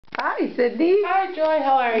Hi, Sydney. Hi, Joy.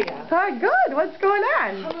 How are you? Hi, good. What's going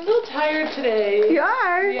on? I'm a little tired today. You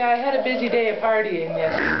are? Yeah, I had a busy day of partying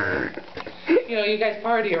yesterday. You know, you guys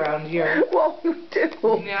party around here. Well, you do.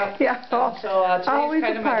 Yeah. Yeah. So today's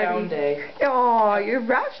kind of my down day. Oh, you're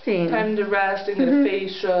resting. Time to rest and get a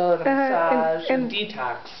facial and a massage and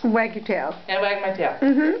detox. Wag your tail. And wag my tail.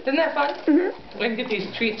 Isn't that fun? I'm going to get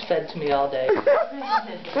these treats fed to me all day.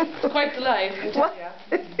 It's quite the life, I tell ya.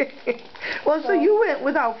 Well, so you went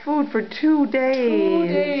without food for 2 days. 2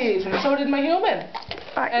 days, and so did my human.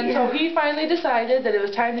 And yeah. so he finally decided that it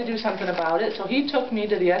was time to do something about it. So he took me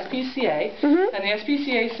to the SPCA, and the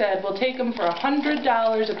SPCA said, we'll take them for $100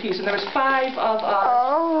 a piece. And there was 5 of us.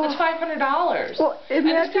 Oh. That's $500. Well, and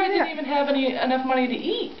this guy didn't even have enough money to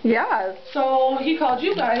eat. Yes. So he called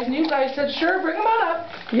you guys, and you guys said, sure, bring them on up.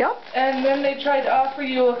 Yep. And then they tried to offer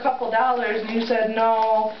you a couple dollars, and you said,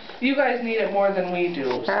 no, you guys need it more than we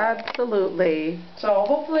do. So. Absolutely. So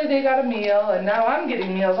hopefully they got a meal, and now I'm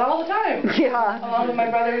getting meals all the time. Yeah. Along with my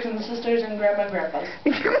brothers and sisters and grandma and grandpas.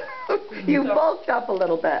 You bulked up a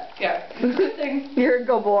little bit. Yeah, good thing. You're a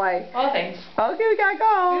good boy. Well, thanks. Okay, we gotta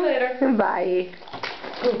go. See you later. Bye.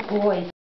 Good boy.